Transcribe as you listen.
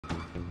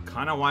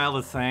kind of wild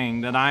to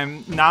think that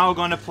I'm now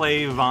gonna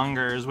play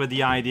Vangers with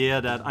the idea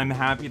that I'm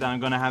happy that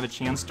I'm gonna have a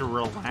chance to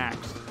relax.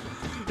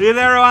 Hey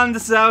there everyone,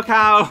 this is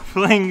Cow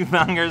playing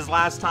Vangers.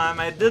 Last time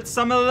I did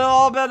a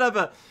little bit of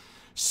a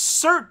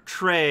cert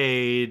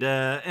trade,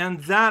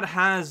 and that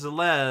has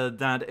led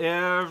that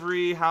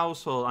every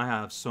household, I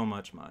have so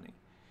much money,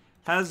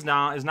 is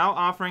now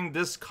offering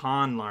this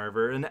con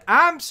larva, an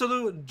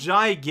absolute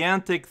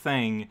gigantic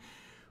thing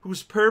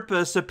whose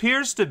purpose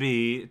appears to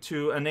be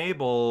to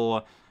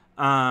enable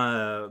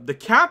the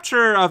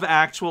capture of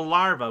actual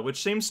larvae,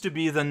 which seems to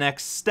be the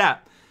next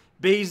step.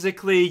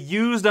 Basically,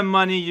 use the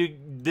money you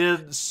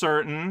did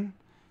certain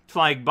to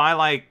like buy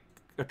like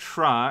a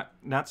truck.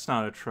 That's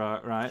not a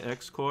truck, right?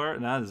 X-Core?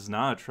 That is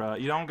not a truck.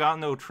 You don't got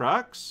no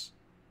trucks?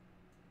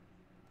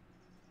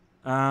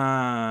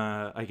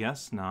 I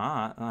guess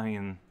not. I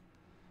mean,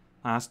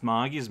 Last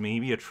Moggy's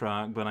maybe a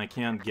truck, but I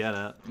can't get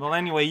it. Well,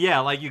 anyway, yeah,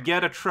 like you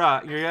get a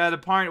truck. You're at a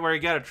point where you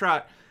get a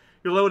truck.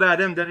 You load that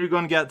in, then you're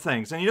going to get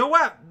things. And you know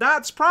what?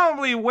 That's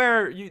probably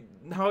where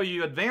how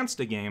you advance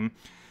the game.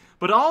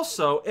 But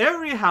also,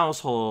 every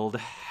household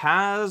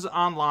has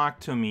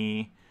unlocked to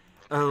me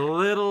a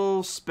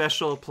little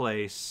special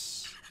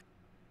place.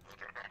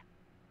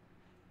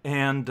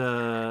 And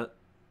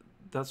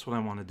that's what I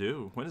want to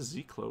do. What is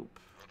Z-Clope?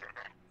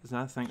 Is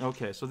that a thing?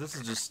 Okay, so this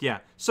is just, yeah.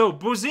 So,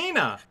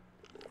 Buzina!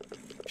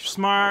 If you're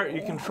smart,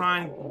 you can try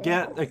and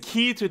get a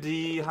key to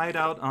the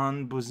hideout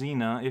on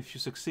Buzina. If you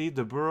succeed,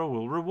 the burrow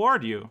will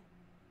reward you.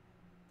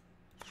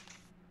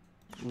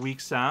 Weak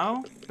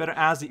Sow. Better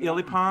ask the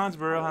Illipods.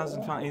 Burrow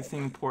hasn't found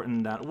anything important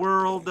in that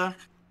world.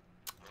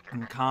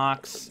 And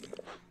Khox.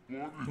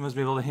 You must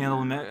be able to handle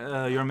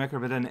your mecha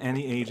better than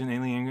any agent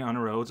alien on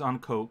the roads. On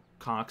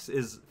Khox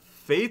is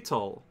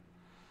fatal.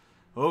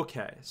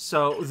 Okay,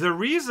 so the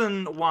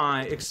reason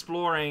why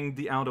exploring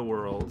the outer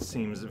world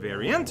seems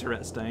very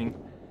interesting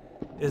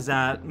is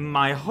that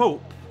my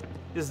hope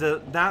is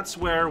that that's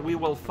where we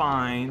will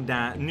find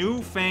that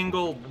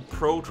newfangled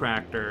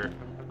protractor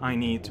I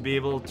need to be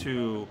able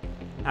to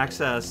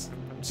access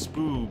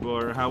Spoob,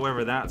 or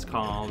however that's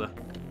called.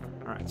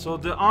 Alright, so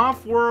the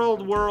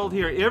off-world world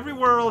here. Every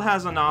world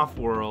has an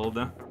off-world.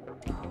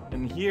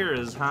 And here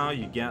is how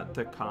you get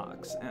to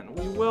Khox. And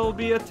we will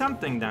be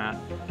attempting that.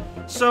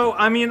 So,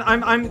 I mean,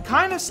 I'm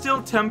kind of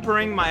still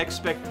tempering my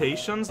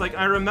expectations. Like,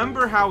 I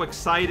remember how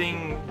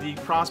exciting the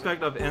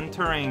prospect of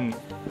entering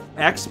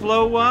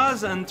Explo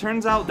was, and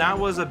turns out that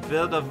was a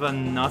bit of a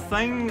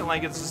nothing.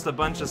 Like, it's just a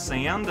bunch of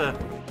sand.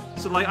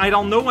 So, like, I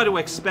don't know what to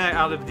expect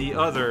out of the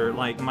other,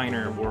 like,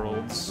 minor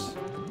worlds.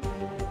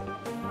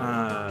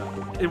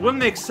 It wouldn't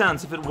make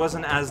sense if it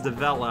wasn't as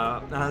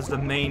developed as the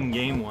main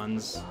game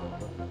ones.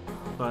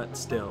 But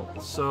still.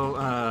 So,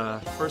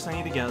 first I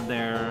need to get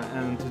there,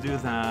 and to do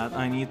that,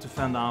 I need to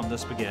fend off the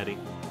spaghetti.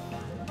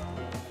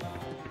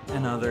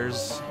 And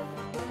others.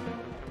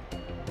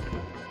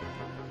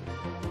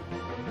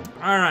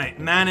 Alright,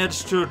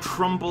 managed to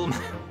trumple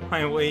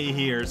my way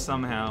here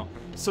somehow.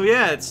 So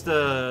yeah, it's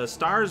the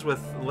stars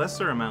with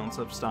lesser amounts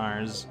of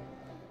stars.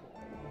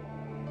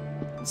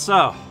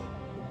 So,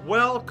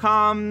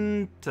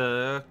 welcome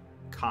to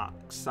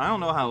Khox. I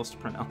don't know how else to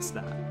pronounce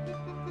that.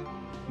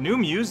 New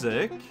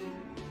music.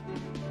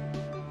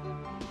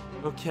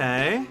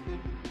 Okay.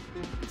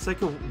 It's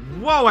like a...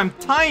 Whoa, I'm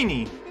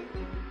tiny!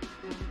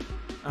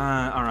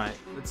 Alright.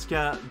 Let's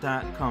get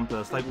that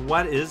compass. Like,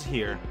 what is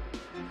here?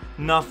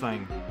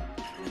 Nothing.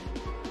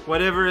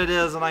 Whatever it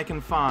is that I can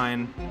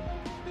find,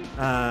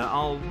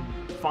 I'll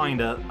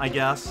find it, I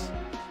guess.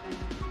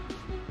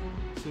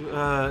 So,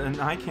 and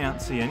I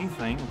can't see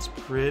anything. It's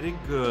pretty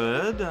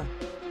good.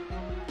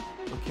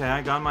 Okay,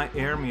 I got my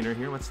air meter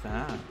here. What's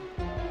that?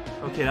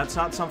 Okay, that's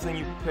not something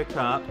you pick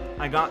up.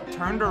 I got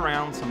turned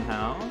around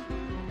somehow.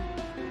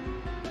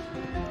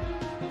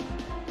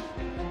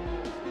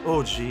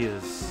 Oh,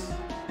 jeez.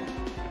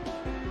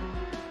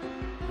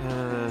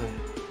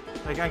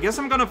 Like, I guess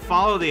I'm gonna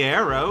follow the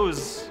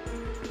arrows.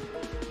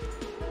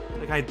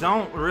 Like, I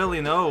don't really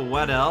know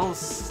what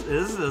else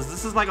is this.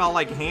 This is like all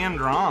like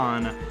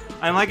hand-drawn.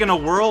 I'm like in a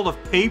world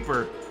of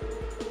paper.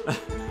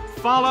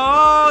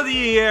 Follow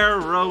the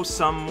arrow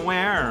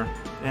somewhere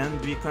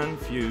and be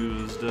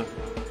confused.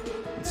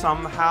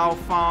 Somehow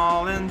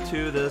fall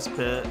into this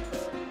pit.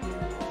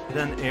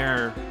 Then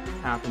air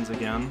happens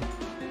again.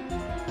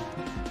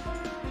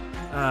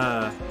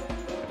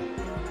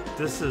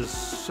 This is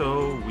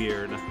so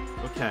weird.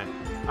 Okay.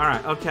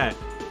 Alright, okay.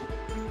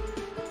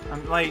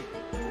 I'm like,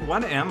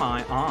 what am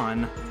I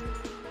on?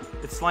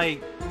 It's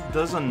like,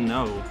 doesn't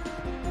know.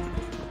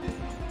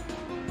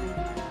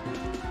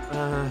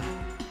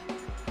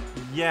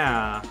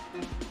 Yeah.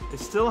 I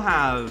still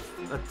have,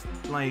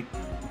 like,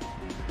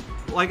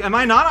 am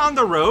I not on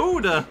the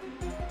road?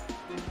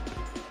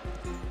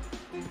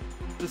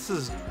 This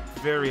is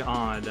very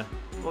odd.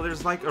 Well,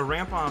 there's like a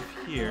ramp off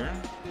here.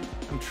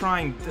 I'm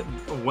trying to...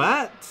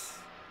 What?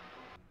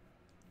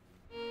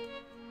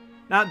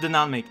 That did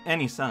not make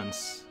any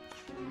sense.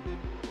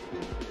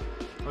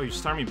 Oh, you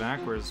start me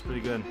backwards. Pretty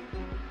good.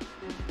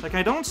 Like,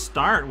 I don't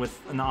start with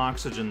an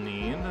oxygen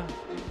need.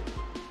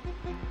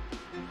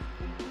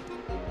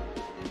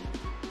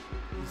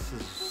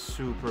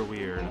 super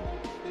weird.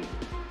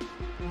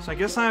 So I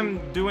guess I'm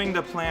doing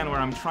the plan where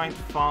I'm trying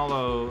to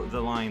follow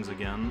the lines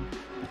again.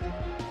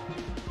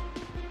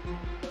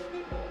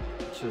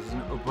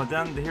 But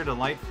then here the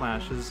light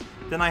flashes.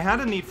 Then I had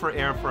a need for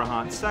air for a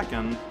hot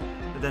second,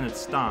 but then it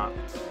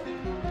stopped.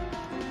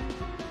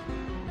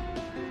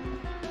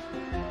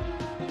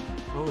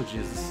 Oh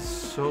jeez, this is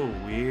so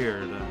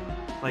weird.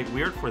 Like,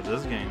 weird for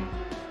this game.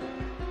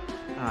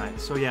 Alright,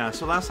 so yeah,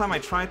 so last time I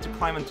tried to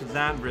climb into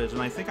that bridge,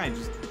 and I think I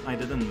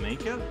didn't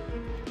make it.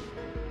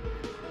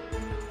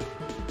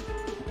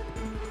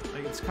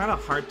 Like, it's kind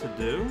of hard to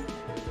do.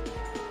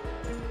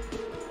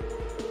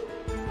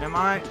 Am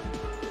I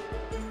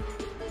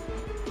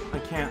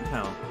can't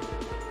tell.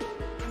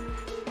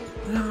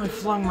 Now I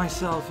flung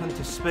myself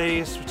into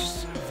space, which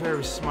is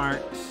very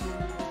smart.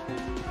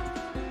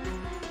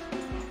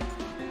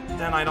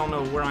 Then I don't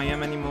know where I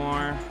am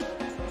anymore.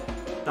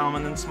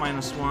 Dominance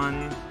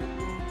 -1.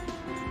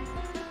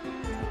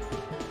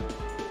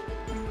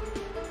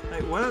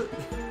 Like,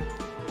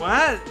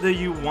 what do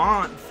you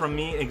want from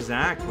me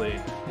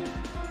exactly?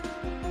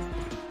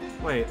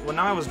 Wait, well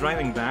now I was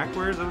driving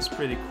backwards? That was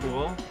pretty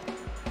cool.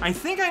 I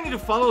think I need to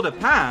follow the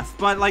path,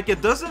 but like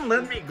it doesn't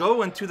let me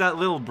go into that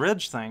little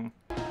bridge thing.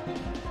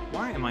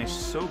 Why am I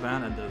so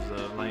bad at this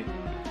though? Like,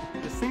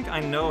 I think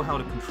I know how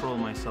to control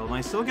myself.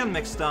 I still get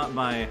mixed up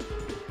by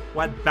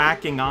what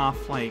backing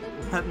off, like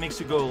what makes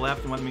you go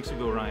left and what makes you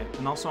go right.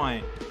 And also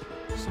I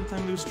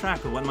sometimes lose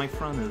track of what my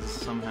front is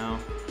somehow.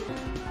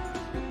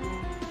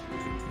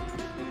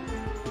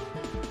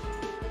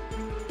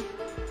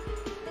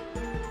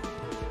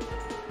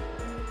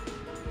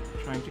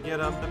 Trying to get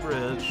up the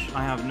bridge.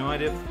 I have no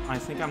idea if I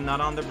think I'm not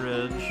on the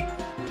bridge.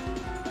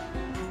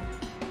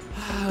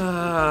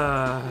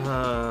 Okay.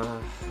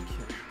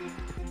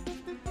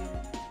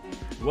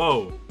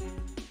 Whoa.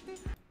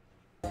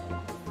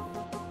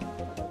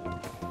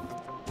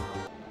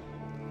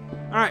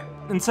 Alright,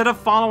 instead of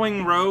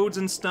following roads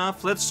and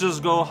stuff, let's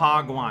just go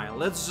hog wild.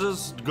 Let's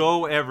just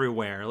go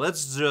everywhere.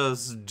 Let's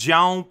just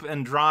jump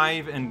and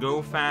drive and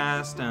go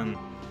fast and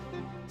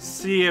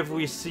see if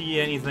we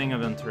see anything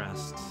of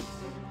interest.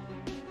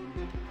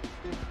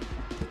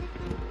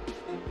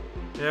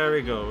 There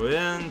we go,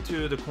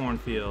 into the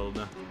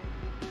cornfield.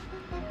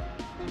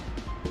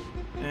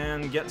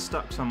 And get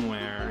stuck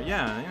somewhere.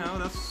 Yeah, you know,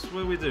 that's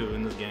what we do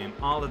in this game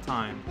all the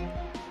time.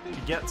 You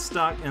get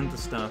stuck into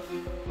stuff.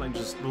 Like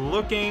just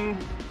looking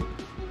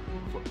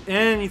for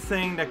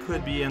anything that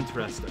could be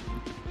interesting.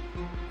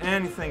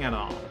 Anything at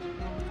all.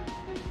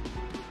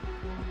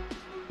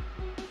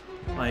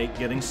 Like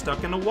getting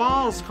stuck in the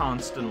walls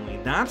constantly.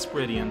 That's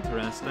pretty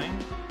interesting.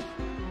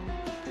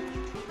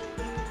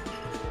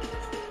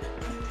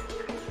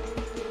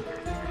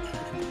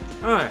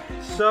 Alright,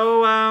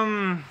 so,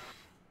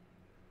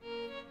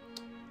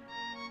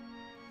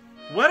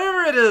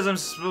 whatever it is I'm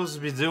supposed to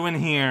be doing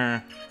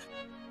here,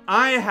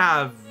 I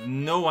have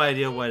no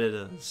idea what it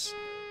is.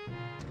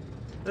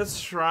 Let's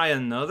try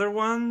another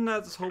one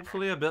that's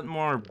hopefully a bit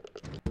more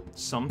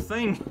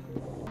something.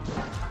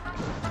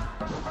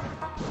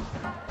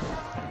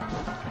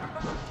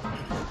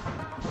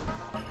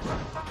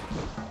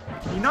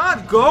 Can you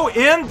not go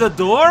in the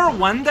door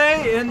one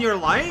day in your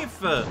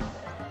life?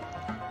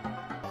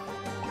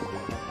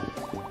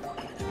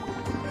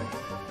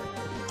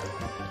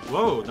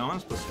 Whoa, that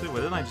one's plus 2.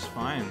 What did I just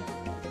find?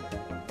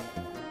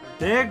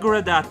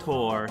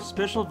 Degradator.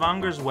 Special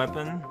Vangers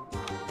weapon.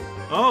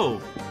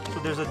 Oh, so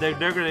there's a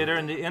degradator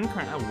in the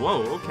incarnate.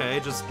 Whoa, okay,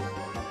 just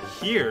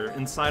here,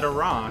 inside a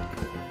rock.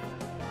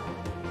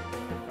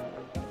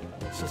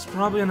 So it's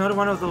probably another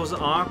one of those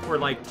awkward,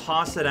 like,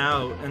 toss it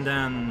out, and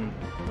then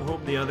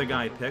hope the other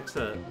guy picks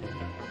it.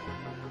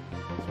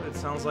 That's what it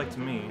sounds like to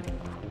me.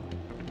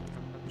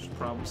 Should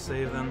probably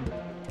save them.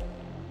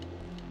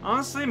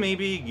 Honestly,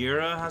 maybe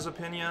Gira has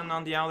opinion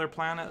on the outer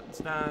planets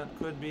that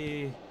could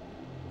be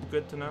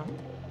good to know.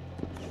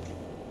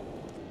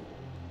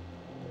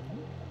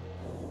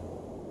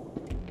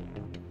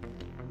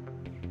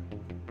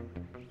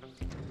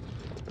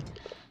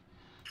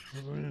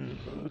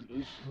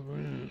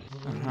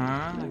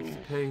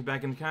 Okay,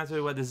 back in the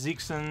country, what does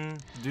Zeekson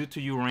do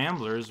to you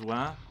ramblers?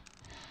 What?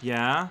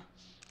 Yeah?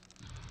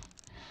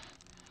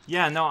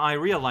 Yeah, no, I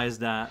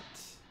realized that.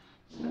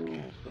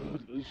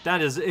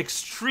 That is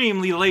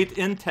extremely late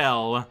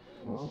intel.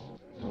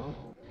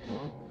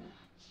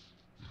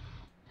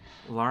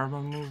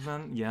 Larva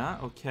movement, yeah,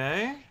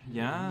 okay.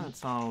 Yeah,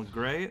 that's all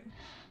great.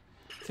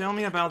 Tell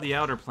me about the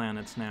outer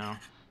planets now.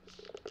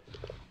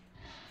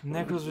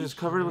 Necros is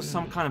covered with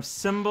some kind of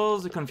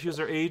symbols to confuse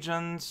our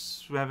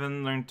agents who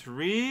haven't learned to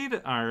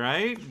read.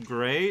 Alright,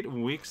 great.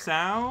 Weak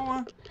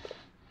Sow.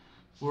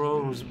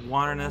 World whose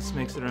waterness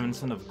makes it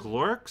reminiscent of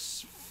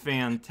Glorks.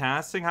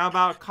 Fantastic. How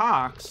about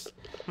Khox?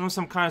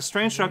 Some kind of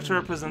strange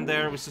structure present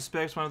there. We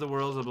suspect one of the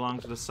worlds that belong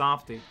to the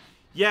Softy.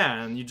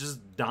 Yeah, and you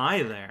just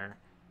die there.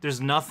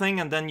 There's nothing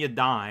and then you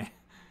die.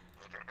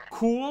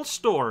 Cool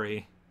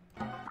story.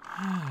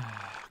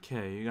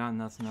 Okay, you got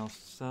nothing else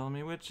to tell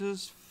me, which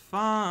is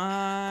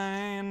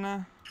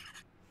fine.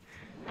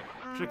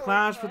 Should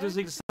Clash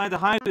Produzic decide to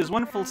hide his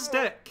wonderful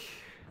stick,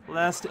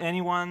 lest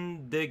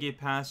anyone dig a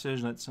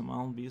passage, let some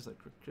wild bees like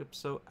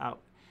Crypso out.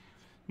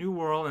 New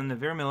world, and the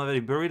very middle of it, he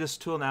buried his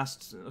tool and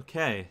asked,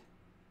 okay.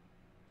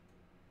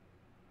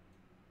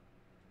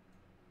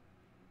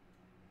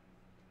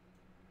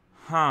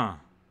 Huh.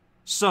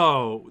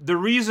 So, the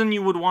reason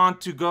you would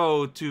want to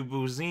go to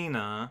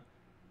Buzina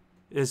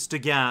is to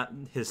get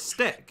his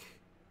stick.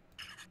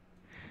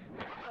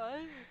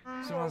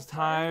 Someone was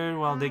tired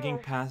while digging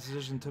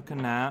passages and took a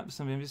nap.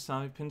 Some baby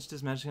saw he pinched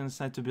his magic and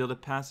decided to build a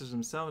passage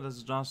himself as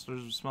his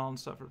jostlers were small and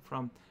suffered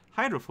from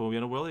hydrophobia.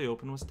 The world he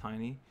opened was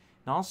tiny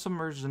and all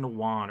submerged in the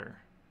water.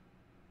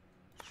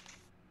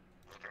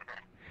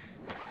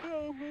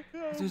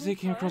 As he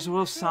came across a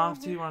world of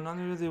softy where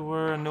none they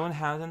were, no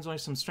inhabitants, only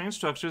some strange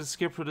structures.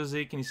 Skip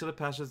Protozic, and you see the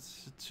passage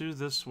to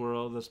this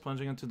world that's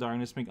plunging into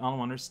darkness, make all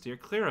wonders steer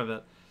clear of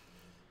it.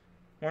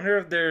 Wonder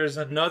if there's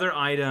another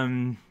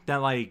item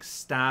that like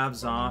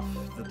stabs off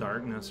the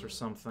darkness or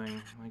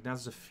something. Like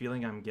that's the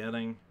feeling I'm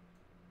getting.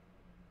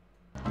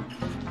 There's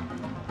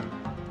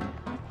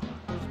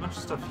a bunch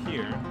of stuff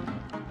here.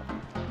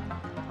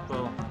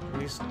 Well, at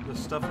least the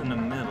stuff in the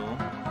middle.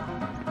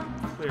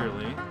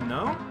 Clearly.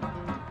 No?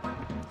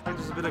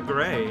 There's a bit of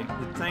gray.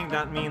 You'd think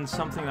that means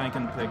something I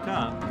can pick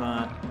up,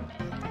 but...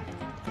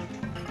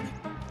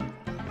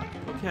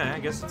 Okay, I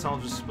guess it's all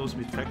just supposed to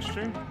be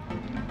texture.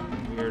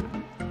 Weird.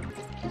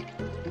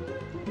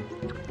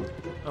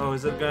 Oh,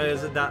 is it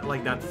that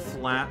like that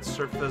flat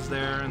surface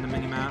there in the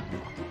minimap?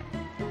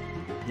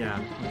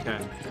 Yeah, okay.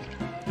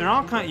 They're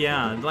all kind of,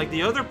 yeah, like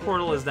the other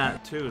portal is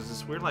that too. Is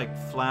this weird like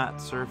flat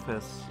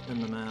surface in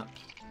the map.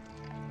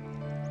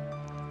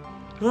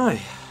 Oy.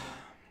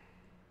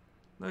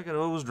 Look at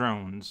those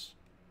drones.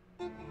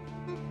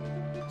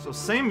 So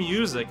same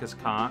music as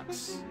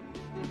Khox.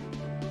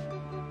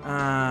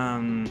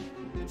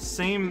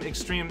 Same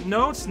extreme.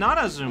 No, it's not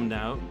as zoomed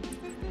out.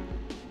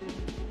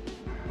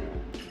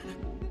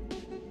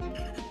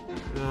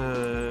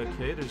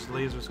 Okay, there's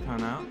lasers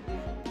coming out.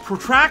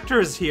 Protractor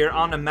is here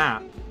on the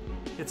map.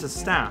 It's a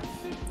staff.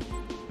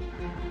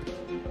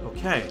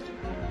 Okay.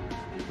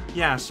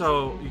 Yeah,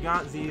 so you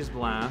got these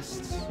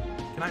blasts.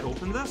 Can I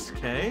open this?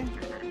 K.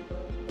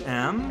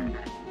 M.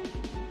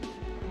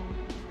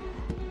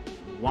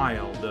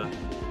 Wild.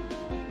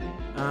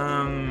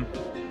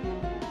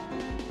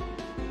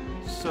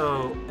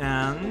 So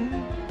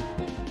N.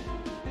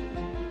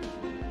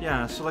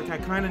 Yeah, so like I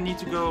kind of need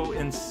to go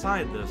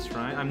inside this,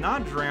 right? I'm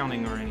not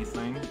drowning or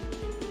anything,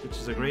 which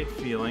is a great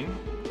feeling.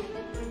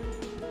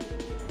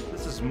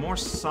 This is more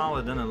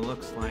solid than it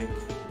looks like.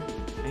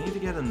 I need to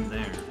get in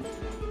there.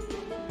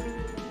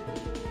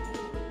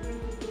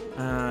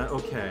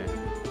 Okay.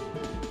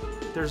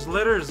 There's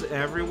letters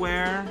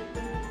everywhere.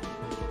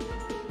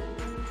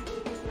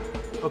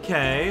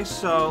 Okay,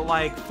 so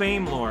like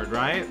Fame Lord,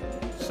 right?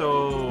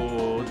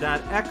 So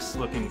that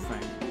X-looking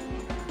thing.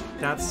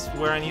 That's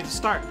where I need to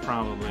start,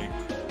 probably.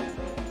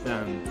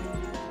 Then,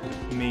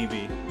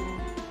 maybe.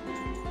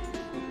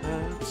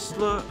 Let's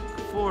look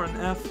for an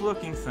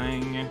F-looking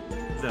thing.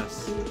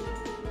 This.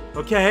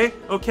 Okay,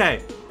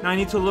 okay. Now I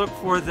need to look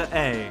for the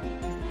A.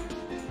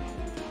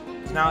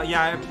 Now,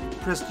 yeah, I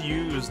pressed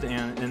used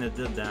and it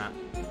did that.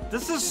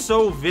 This is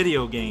so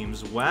video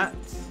games wet.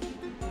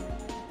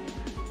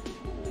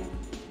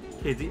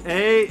 Okay, the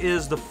A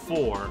is the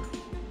 4.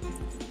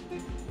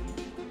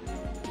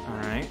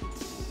 Alright.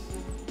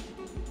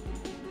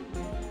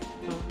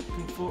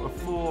 Looking for a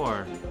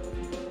 4.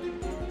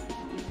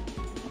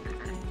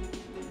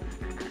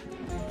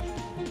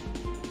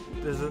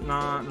 Is it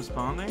not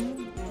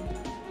responding?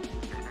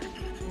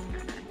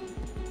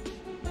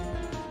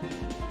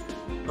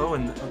 Oh,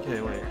 and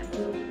okay, wait.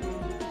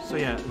 So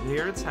yeah,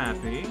 here it's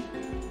happy.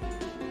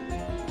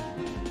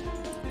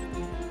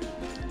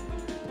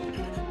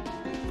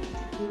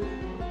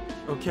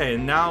 Okay,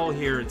 now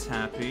here it's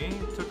happy.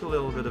 Took a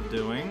little bit of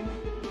doing.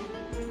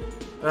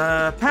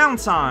 Pound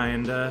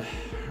sign.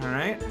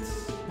 Alright.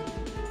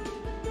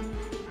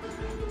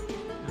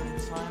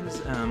 Pound sign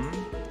is M.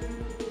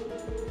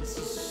 This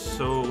is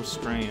so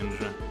strange.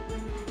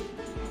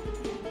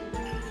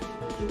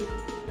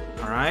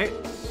 Alright,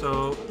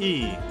 so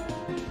E.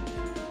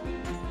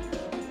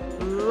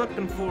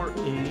 Looking for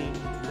E.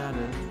 That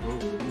is. Oh,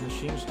 the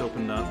machine just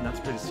opened up. That's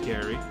pretty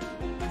scary.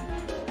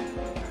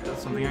 Is that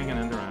something I can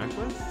interact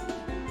with?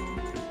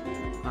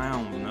 I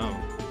don't know.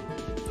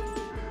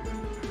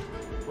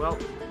 Well,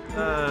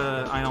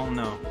 I don't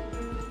know.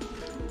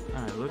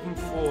 Alright, looking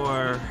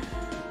for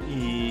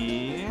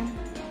E.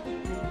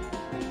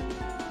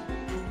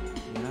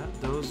 Yeah,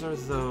 those are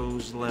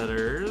those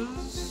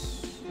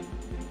letters.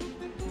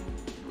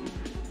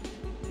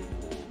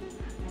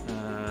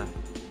 Yeah,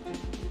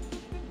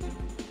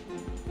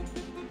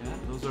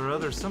 those are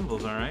other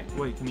symbols, alright.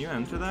 Wait, can you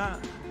enter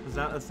that? Is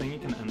that a thing you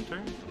can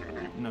enter?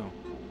 No.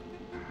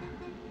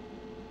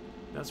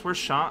 That's where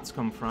shots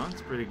come from.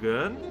 It's pretty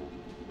good.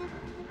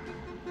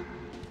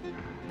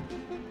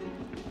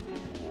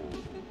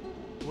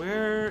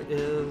 Where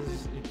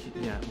is...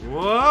 Yeah.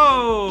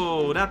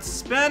 Whoa! That's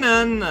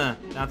spinning!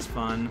 That's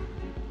fun.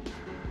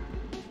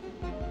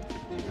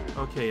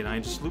 Okay, and I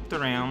just looped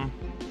around.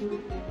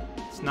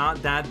 It's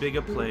not that big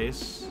a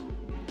place.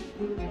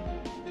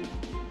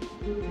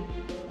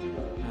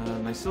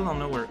 I still don't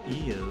know where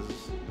E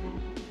is.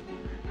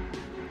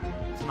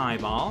 It's an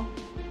eyeball.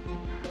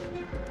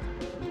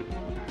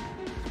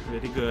 It's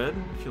pretty good.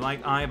 If you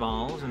like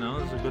eyeballs, you know,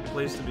 it's a good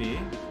place to be.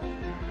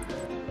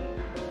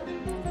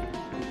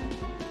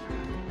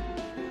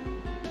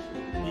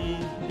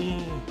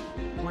 E,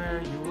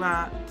 where you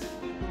at?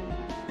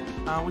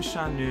 I wish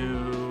I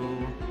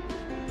knew.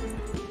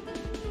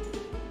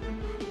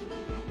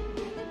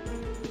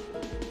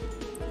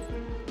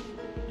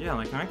 Yeah,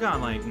 like I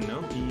got like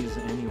no E's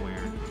anywhere.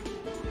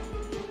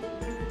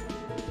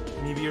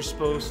 Maybe you're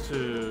supposed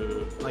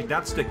to, like,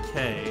 that's the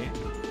K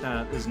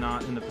that is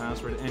not in the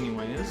password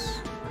anyways.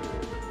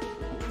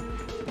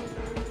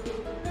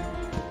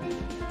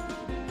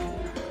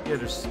 Yeah,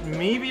 there's,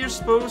 maybe you're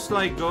supposed to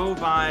like go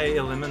by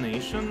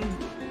elimination.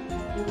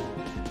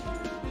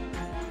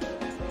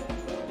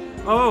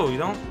 Oh, you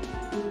don't?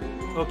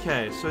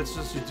 Okay, so it's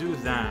just you do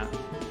that.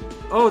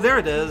 Oh, there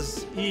it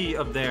is. E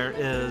up there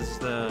is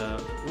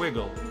the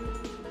wiggle.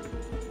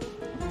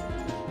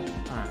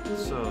 Alright,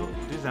 so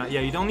do that.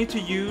 Yeah, you don't need to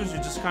use, you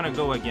just kind of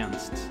go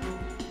against.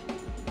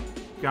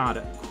 Got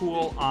it.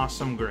 Cool,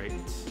 awesome, great.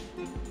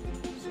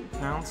 So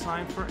pound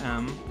sign for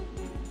M.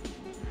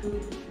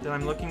 Then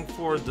I'm looking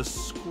for the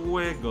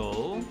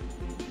squiggle.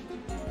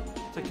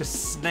 It's like a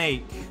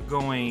snake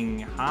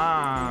going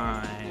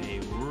hi,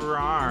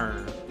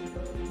 rar.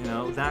 You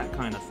know, that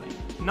kind of thing.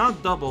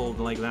 Not doubled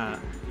like that.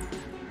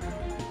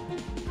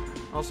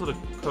 Also, the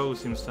code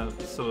seems to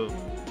have, so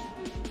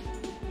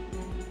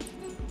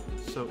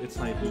it's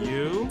like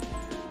U.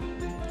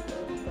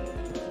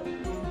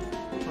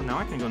 Oh, now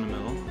I can go in the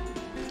middle.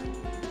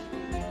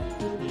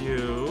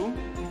 U.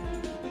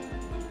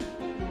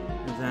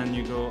 And then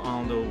you go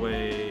all the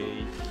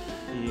way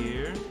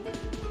here.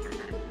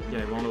 Yeah,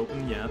 it won't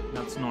open yet.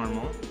 That's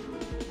normal.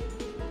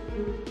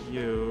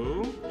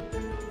 U.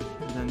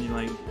 And then you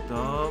like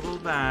double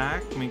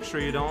back. Make sure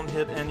you don't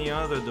hit any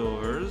other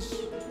doors.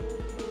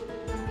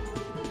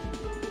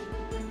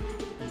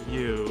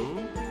 U.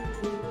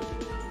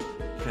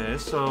 Okay,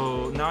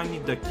 so now I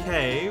need the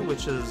K,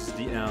 which is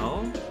the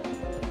L.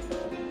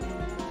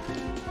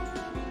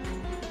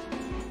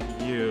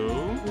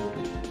 U.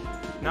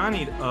 Now I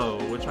need O,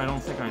 which I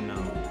don't think I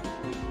know.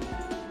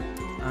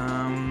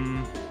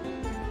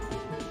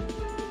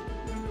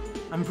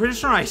 I'm pretty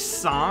sure I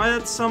saw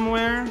it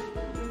somewhere.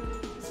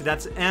 See,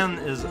 that's N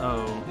is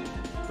O.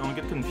 Don't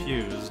get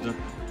confused.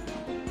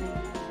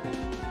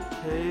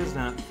 K is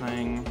that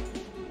thing.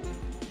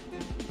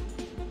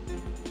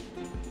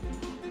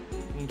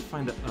 I need to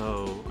find the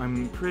O.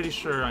 I'm pretty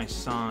sure I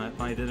saw it,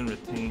 but I didn't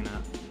retain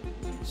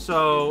it.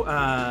 So,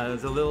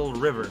 the little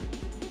river.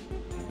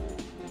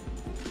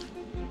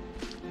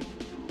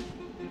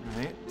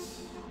 Right.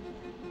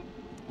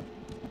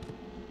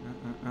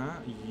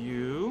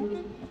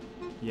 U.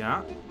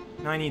 Yeah.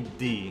 Now I need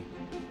D.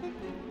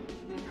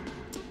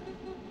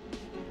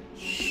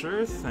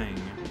 Sure thing.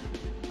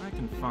 I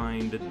can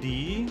find a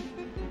D.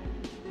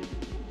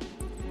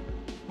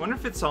 Wonder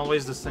if it's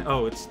always the same.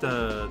 Oh, it's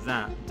the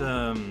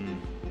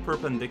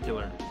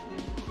perpendicular.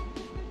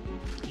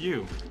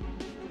 U.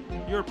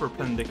 You're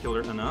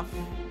perpendicular enough.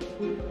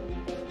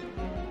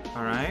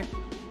 Alright.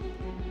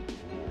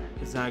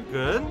 Is that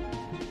good?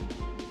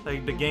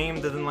 Like, the game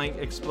didn't, like,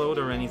 explode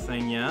or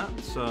anything yet,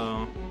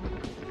 so...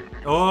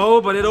 Oh,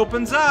 but it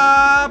opens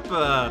up!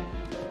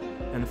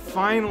 And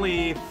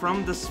finally,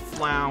 from this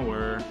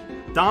flower,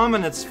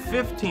 dominance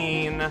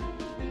 15.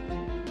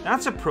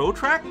 That's a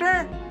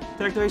protractor?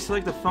 Directly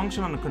select the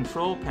function on the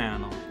control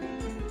panel.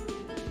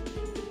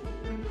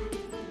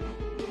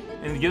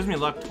 And it gives me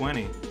luck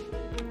 20.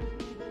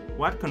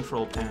 What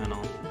control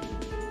panel?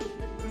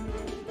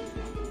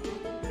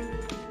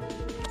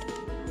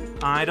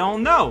 I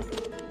don't know,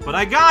 but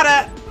I got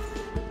it!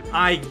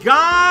 I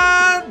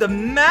got the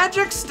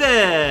magic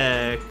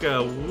stick!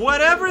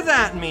 Whatever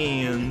that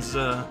means.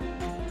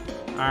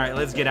 Alright,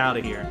 let's get out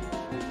of here.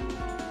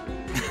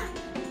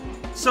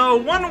 So,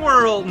 one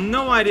world,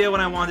 no idea what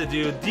I want to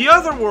do. The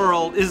other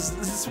world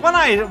is what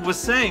I was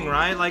saying,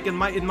 right? Like, it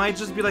might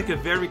just be like a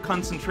very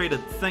concentrated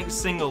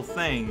single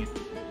thing.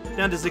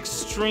 That is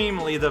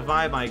extremely the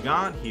vibe I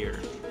got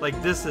here.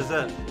 Like, this is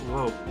it.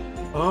 Whoa.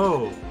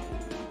 Oh.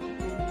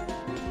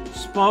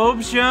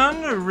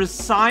 Spobtion,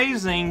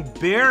 resizing,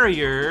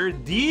 barrier,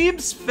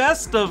 Deeb's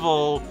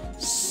Festival,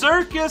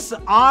 Circus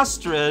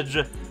Ostrich,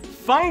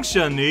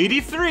 Function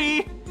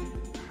 83.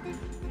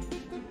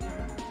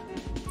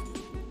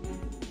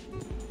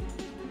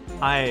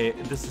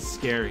 This is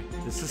scary.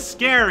 This is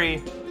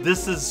scary.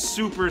 This is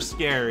super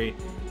scary.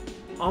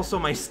 Also,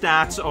 my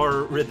stats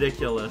are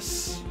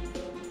ridiculous.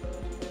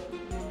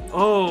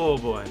 Oh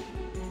boy.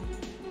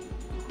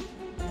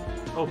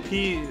 Oh,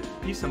 P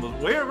symbols.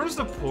 Where's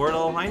the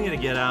portal? I need to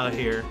get out of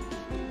here.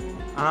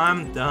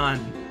 I'm done.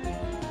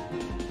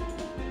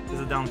 Is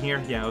it down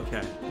here? Yeah,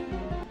 okay.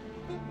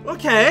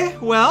 Okay,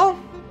 well,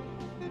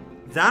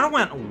 that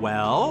went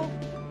well.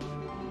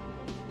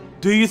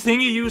 Do you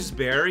think you use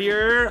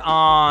barrier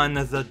on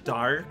the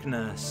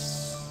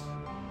darkness?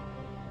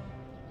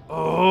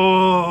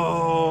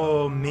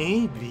 Oh,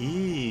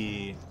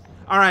 maybe.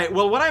 Alright,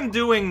 well, what I'm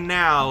doing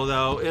now,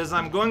 though, is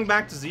I'm going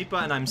back to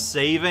Zipa and I'm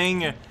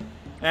saving.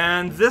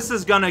 And this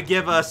is gonna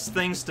give us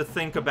things to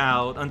think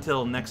about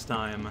until next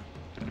time.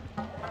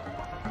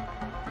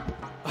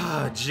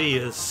 Ah,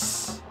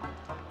 jeez.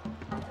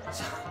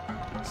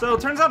 So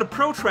it turns out a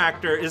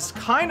protractor is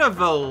kind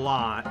of a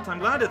lot. I'm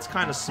glad it's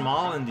kind of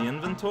small in the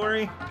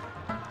inventory.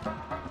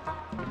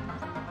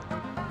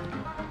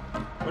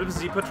 What if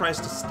Zipa tries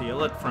to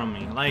steal it from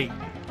me? Like,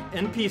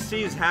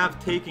 NPCs have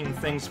taken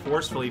things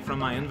forcefully from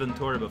my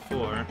inventory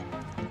before.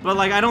 But,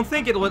 like, I don't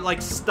think it would,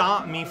 like,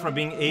 stop me from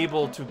being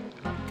able to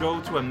go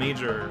to a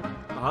major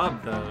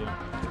hub, though.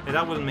 Yeah,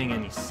 that wouldn't make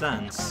any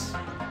sense.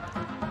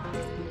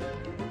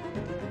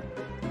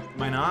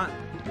 Am I not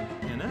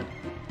in it?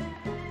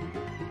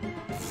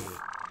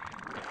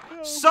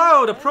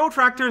 So, the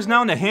protractor is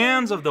now in the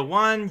hands of the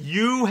one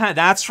you had.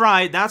 That's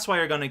right. That's why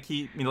you're gonna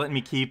let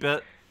me keep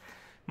it.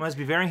 Must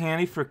be very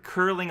handy for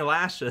curling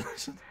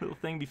lashes. Little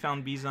thing be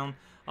found B-zone.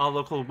 All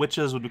local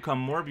witches would become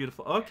more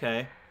beautiful.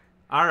 Okay.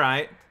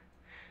 Alright.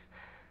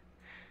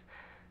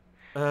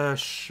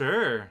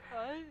 Sure.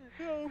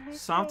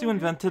 Something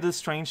invented a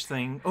strange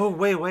thing. Oh,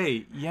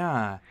 wait.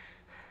 Yeah.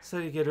 So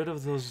to get rid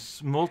of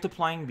those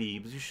multiplying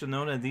beebs, you should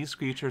know that these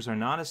creatures are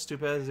not as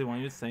stupid as they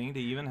want you to think. They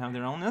even have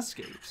their own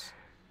escapes.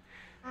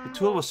 The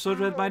tool was so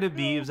dreaded by the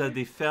beebs that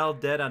they fell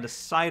dead at the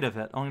sight of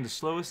it. Only the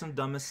slowest and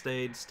dumbest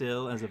stayed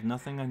still, as if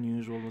nothing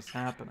unusual was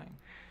happening.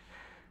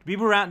 The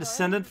beaver rat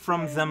descended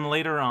from them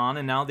later on,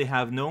 and now they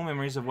have no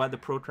memories of what the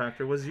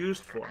protractor was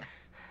used for.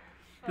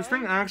 This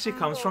thing actually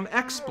comes from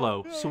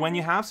Explo, so when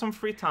you have some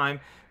free time,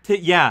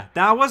 yeah,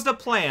 that was the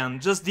plan,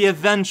 just the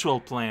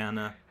eventual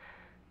plan.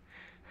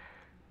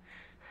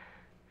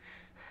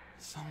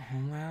 Some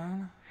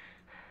homeland?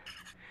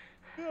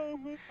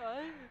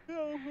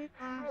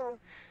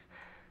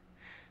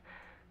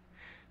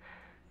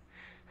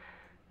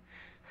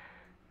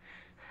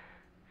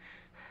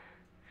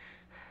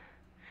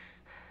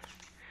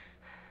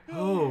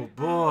 Oh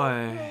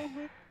boy.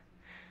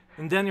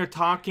 And then you're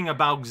talking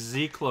about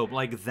Zeklope,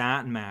 like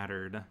that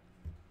mattered.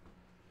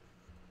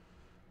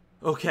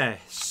 Okay,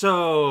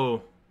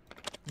 so...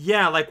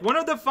 yeah, like one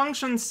of the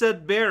functions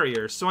said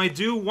barrier, so I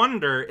do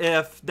wonder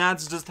if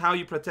that's just how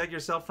you protect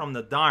yourself from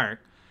the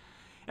dark.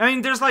 I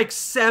mean, there's like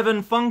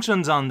 7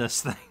 functions on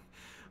this thing.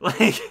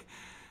 Like,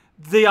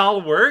 they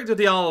all work? Do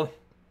they all...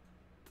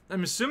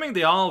 I'm assuming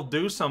they all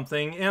do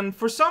something, and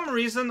for some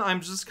reason,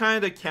 I'm just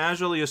kind of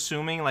casually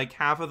assuming like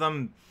half of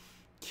them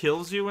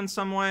kills you in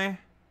some way.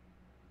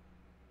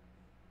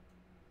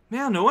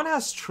 Man, no one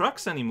has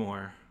trucks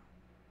anymore.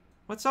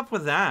 What's up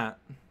with that?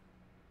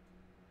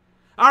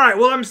 Alright,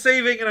 well, I'm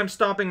saving and I'm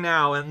stopping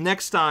now, and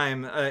next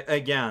time,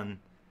 again,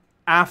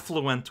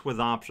 affluent with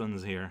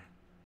options here.